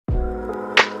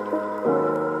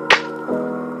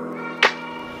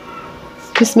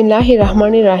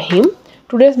Bismillahirrahmanirrahim.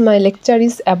 Today's my lecture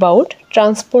is about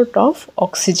transport of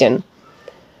oxygen.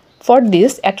 For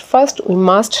this, at first we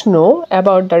must know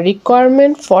about the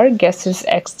requirement for gaseous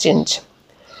exchange.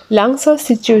 Lungs are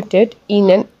situated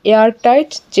in an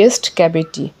airtight chest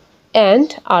cavity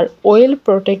and are well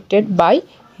protected by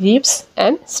ribs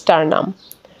and sternum.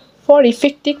 For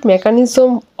effective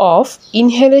mechanism of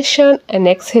inhalation and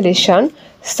exhalation,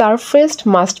 surface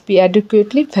must be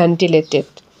adequately ventilated.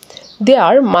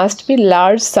 There must be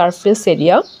large surface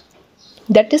area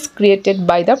that is created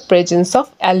by the presence of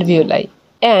alveoli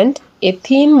and a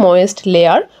thin moist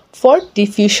layer for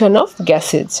diffusion of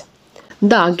gases.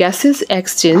 The gaseous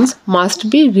exchange must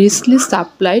be richly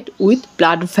supplied with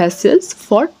blood vessels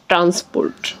for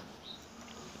transport.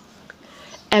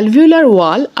 Alveolar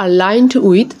wall are lined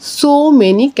with so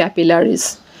many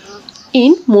capillaries.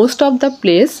 In most of the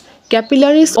place,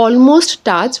 capillaries almost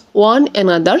touch one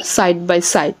another side by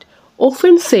side.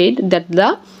 Often said that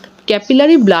the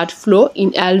capillary blood flow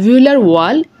in alveolar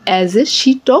wall as a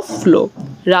sheet of flow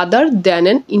rather than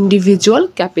an individual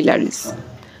capillaries.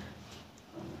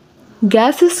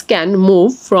 Gases can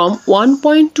move from one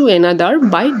point to another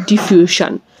by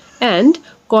diffusion, and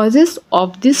causes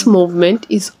of this movement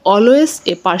is always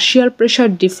a partial pressure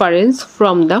difference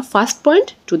from the first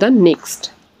point to the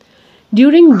next.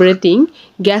 During breathing,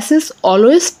 gases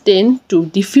always tend to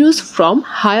diffuse from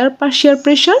higher partial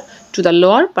pressure to the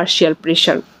lower partial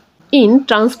pressure. In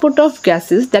transport of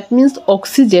gases, that means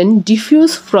oxygen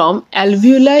diffuse from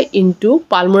alveoli into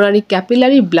pulmonary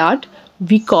capillary blood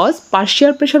because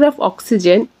partial pressure of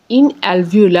oxygen in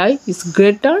alveoli is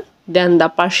greater than the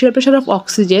partial pressure of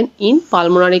oxygen in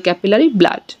pulmonary capillary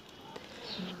blood.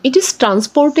 It is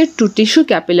transported to tissue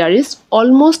capillaries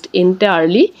almost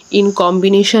entirely in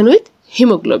combination with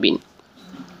hemoglobin.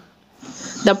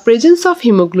 The presence of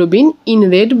hemoglobin in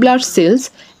red blood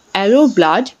cells allow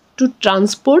blood to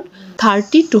transport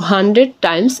 30 to 100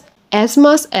 times as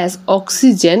much as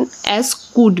oxygen as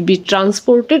could be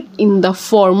transported in the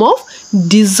form of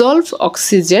dissolved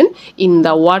oxygen in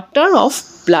the water of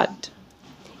blood.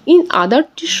 In other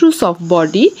tissues of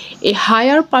body, a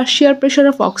higher partial pressure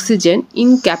of oxygen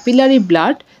in capillary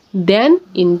blood than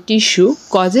in tissue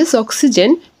causes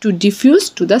oxygen to diffuse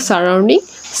to the surrounding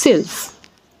cells.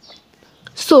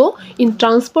 So, in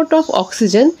transport of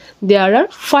oxygen, there are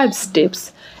 5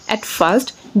 steps. At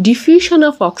first, diffusion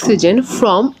of oxygen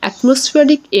from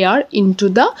atmospheric air into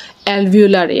the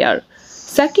alveolar air.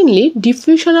 Secondly,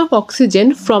 diffusion of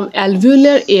oxygen from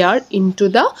alveolar air into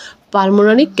the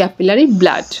pulmonary capillary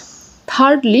blood.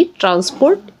 Thirdly,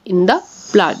 transport in the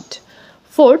blood.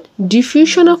 Fourth,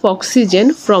 diffusion of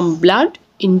oxygen from blood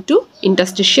into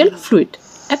interstitial fluid.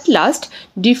 At last,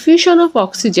 diffusion of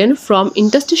oxygen from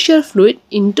interstitial fluid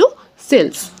into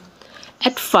cells.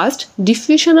 At first,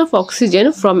 diffusion of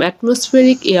oxygen from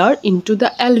atmospheric air into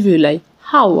the alveoli.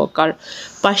 How occur?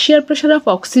 Partial pressure of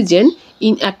oxygen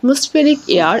in atmospheric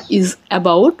air is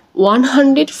about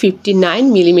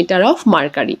 159 mm of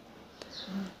mercury.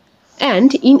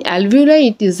 And in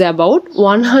alveoli it is about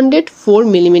 104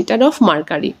 mm of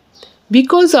mercury.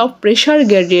 Because of pressure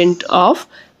gradient of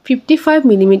 55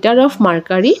 mm of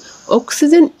mercury,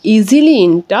 oxygen easily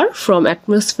enter from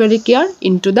atmospheric air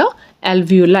into the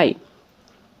alveoli.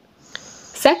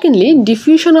 Secondly,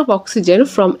 diffusion of oxygen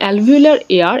from alveolar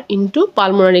air into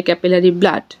pulmonary capillary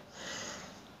blood.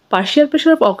 Partial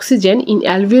pressure of oxygen in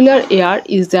alveolar air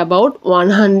is about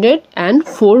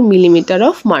 104 mm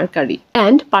of mercury,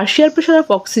 and partial pressure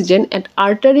of oxygen at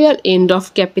arterial end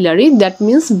of capillary, that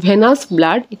means venous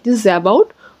blood, it is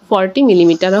about 40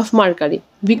 mm of mercury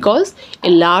because a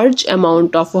large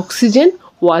amount of oxygen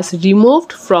was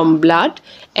removed from blood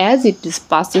as it is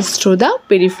passes through the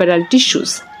peripheral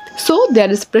tissues. So there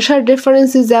is pressure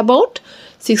difference is about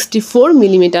 64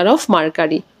 mm of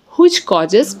mercury, which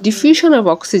causes diffusion of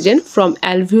oxygen from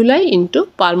alveoli into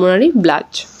pulmonary blood.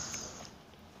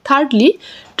 Thirdly,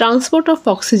 transport of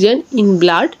oxygen in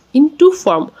blood in two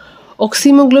forms,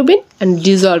 oxyhemoglobin and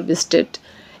dissolved state.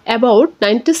 About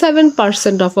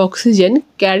 97% of oxygen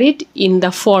carried in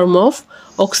the form of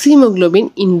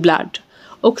oxyhemoglobin in blood.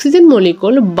 Oxygen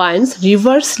molecule binds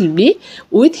reversibly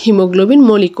with hemoglobin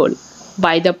molecule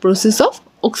by the process of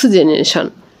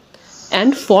oxygenation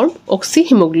and form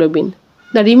oxyhemoglobin.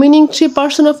 The remaining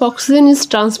 3% of oxygen is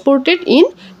transported in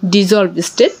dissolved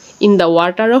state in the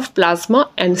water of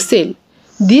plasma and cell.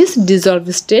 This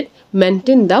dissolved state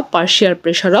maintains the partial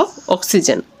pressure of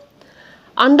oxygen.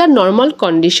 Under normal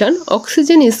condition,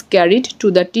 oxygen is carried to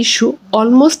the tissue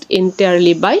almost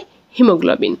entirely by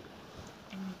hemoglobin.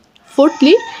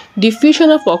 Fourthly, diffusion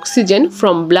of oxygen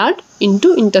from blood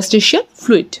into interstitial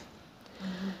fluid.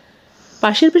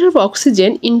 Partial pressure of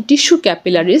oxygen in tissue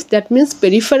capillaries, that means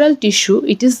peripheral tissue,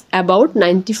 it is about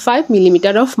 95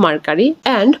 mm of mercury,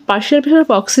 and partial pressure of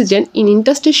oxygen in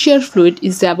interstitial fluid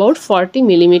is about 40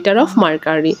 mm of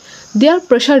mercury. Their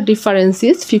pressure difference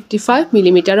is 55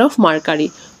 mm of mercury,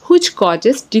 which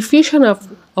causes diffusion of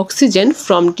oxygen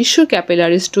from tissue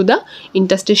capillaries to the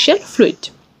interstitial fluid.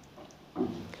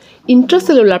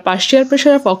 Intracellular partial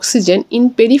pressure of oxygen in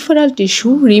peripheral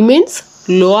tissue remains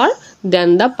lower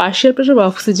than the partial pressure of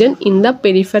oxygen in the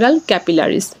peripheral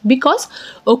capillaries because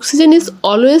oxygen is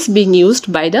always being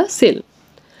used by the cell.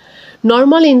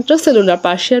 Normal intracellular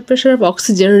partial pressure of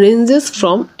oxygen ranges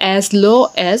from as low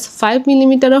as 5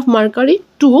 mm of mercury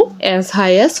to as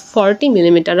high as 40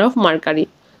 mm of mercury.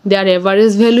 Their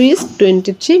average value is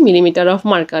 23 mm of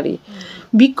mercury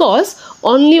because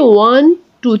only 1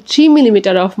 to 3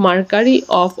 mm of mercury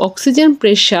of oxygen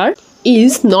pressure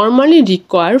is normally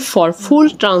required for full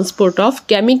transport of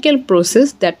chemical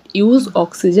process that use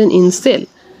oxygen in cell.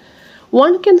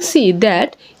 One can see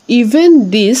that even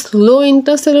this low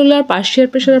intercellular partial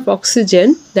pressure of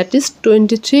oxygen, that is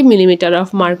 23 mm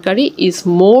of mercury, is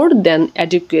more than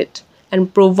adequate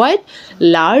and provide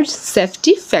large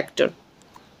safety factor.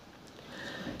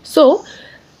 So,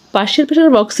 partial pressure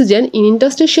of oxygen in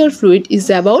interstitial fluid is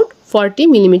about 40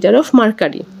 mm of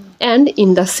mercury, and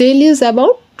in the cell is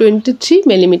about 23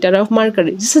 mm of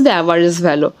mercury. This is the average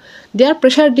value. Their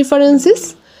pressure difference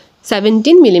is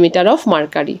 17 mm of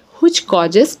mercury, which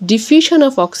causes diffusion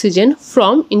of oxygen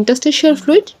from interstitial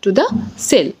fluid to the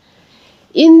cell.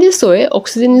 In this way,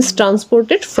 oxygen is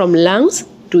transported from lungs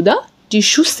to the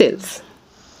tissue cells.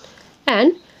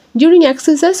 And during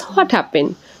exercise, what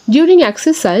happens? During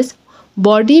exercise,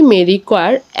 body may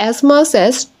require as much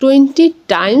as 20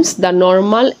 times the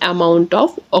normal amount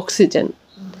of oxygen.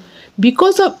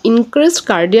 Because of increased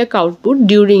cardiac output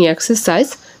during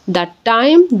exercise, the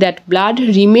time that blood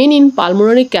remain in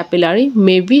pulmonary capillary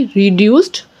may be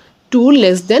reduced to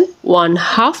less than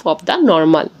 1/2 of the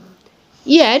normal.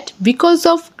 Yet, because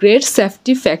of great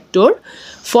safety factor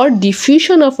for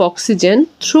diffusion of oxygen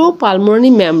through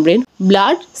pulmonary membrane,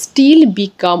 blood still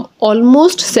become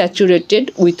almost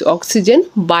saturated with oxygen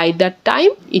by the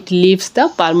time it leaves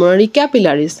the pulmonary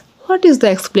capillaries. What is the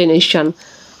explanation?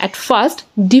 At first,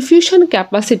 diffusion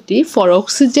capacity for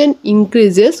oxygen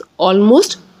increases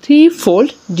almost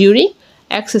threefold during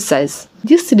exercise.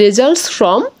 This results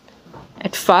from,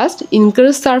 at first,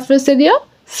 increased surface area,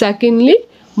 secondly,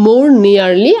 more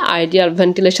nearly ideal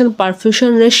ventilation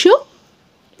perfusion ratio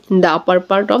in the upper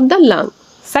part of the lung.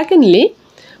 Secondly,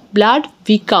 blood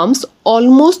becomes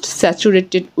almost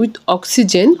saturated with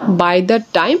oxygen by the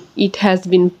time it has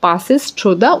been passes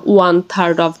through the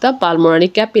 1/3 of the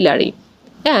pulmonary capillary,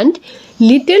 and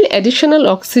little additional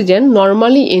oxygen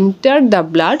normally enter the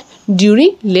blood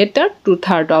during later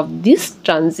 2/3 of this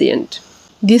transient.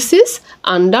 This is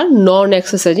under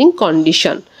non-exercising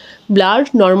condition. Blood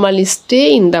normally stay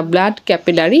in the blood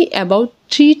capillary about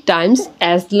 3 times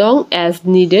as long as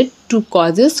needed to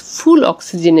causes full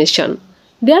oxygenation.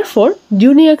 Therefore,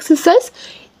 during exercise,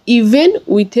 even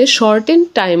with a shortened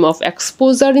time of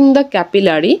exposure in the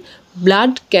capillary,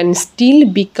 blood can still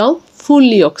become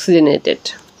fully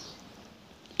oxygenated.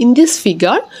 In this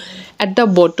figure, at the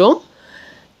bottom,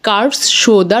 curves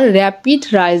show the rapid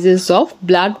rises of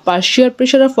blood partial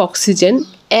pressure of oxygen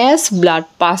as blood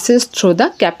passes through the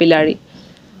capillary.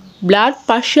 Blood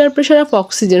partial pressure of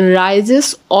oxygen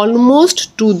rises almost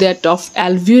to that of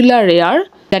alveolar air,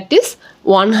 that is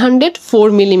 104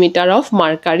 mm of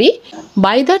mercury,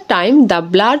 by the time the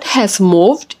blood has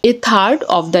moved 1/3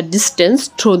 of the distance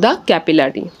through the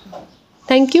capillary.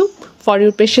 Thank you for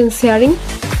your patience hearing.